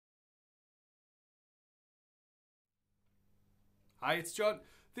Hi, it's John.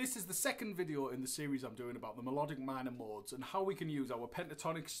 This is the second video in the series I'm doing about the melodic minor modes and how we can use our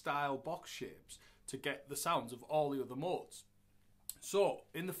pentatonic style box shapes to get the sounds of all the other modes. So,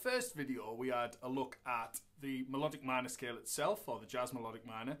 in the first video we had a look at the melodic minor scale itself, or the jazz melodic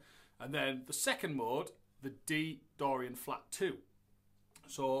minor, and then the second mode, the D Dorian flat 2.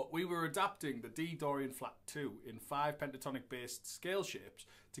 So we were adapting the D Dorian flat 2 in 5 pentatonic based scale shapes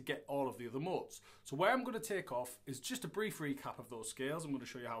to get all of the other modes. So where I'm going to take off is just a brief recap of those scales. I'm going to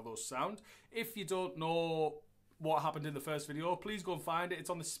show you how those sound. If you don't know what happened in the first video, please go and find it. It's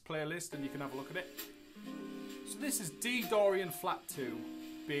on this playlist and you can have a look at it. So this is D Dorian flat 2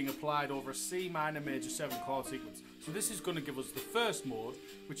 being applied over a C minor major 7 chord sequence. So this is going to give us the first mode,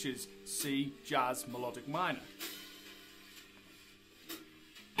 which is C jazz melodic minor.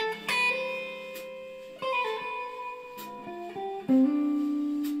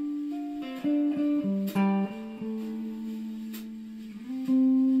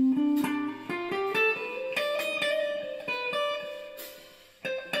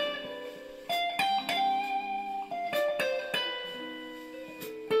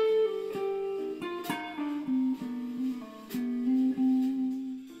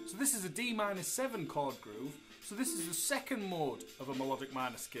 This is a D minor 7 chord groove, so this is the second mode of a melodic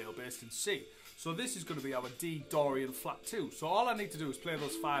minor scale based in C. So this is going to be our D Dorian flat 2. So all I need to do is play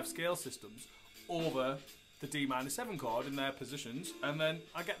those 5 scale systems over the D minor 7 chord in their positions, and then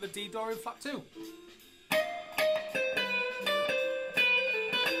I get the D Dorian flat 2.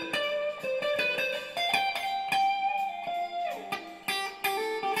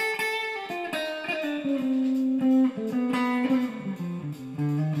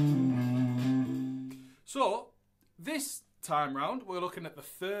 So, this time round, we're looking at the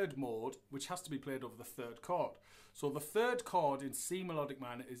third mode, which has to be played over the third chord. So the third chord in C melodic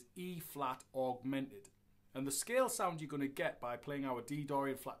minor is E flat augmented. And the scale sound you're going to get by playing our D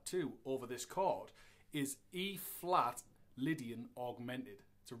Dorian flat 2 over this chord is E flat Lydian augmented.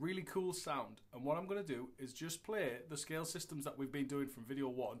 It's a really cool sound. And what I'm going to do is just play the scale systems that we've been doing from video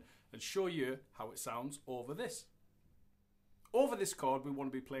 1 and show you how it sounds over this. Over this chord, we want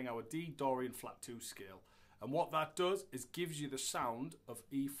to be playing our D Dorian flat 2 scale. And what that does is gives you the sound of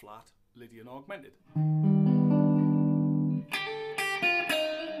E flat Lydian augmented.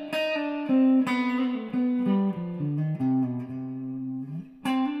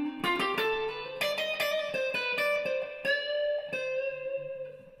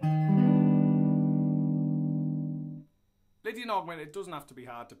 Lydian Augmented doesn't have to be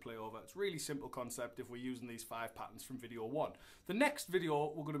hard to play over. It's a really simple concept if we're using these 5 patterns from video 1. The next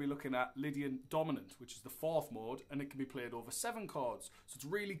video we're going to be looking at Lydian Dominant, which is the 4th mode, and it can be played over 7 chords. So it's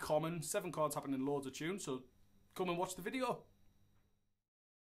really common. 7 chords happen in loads of tunes, so come and watch the video.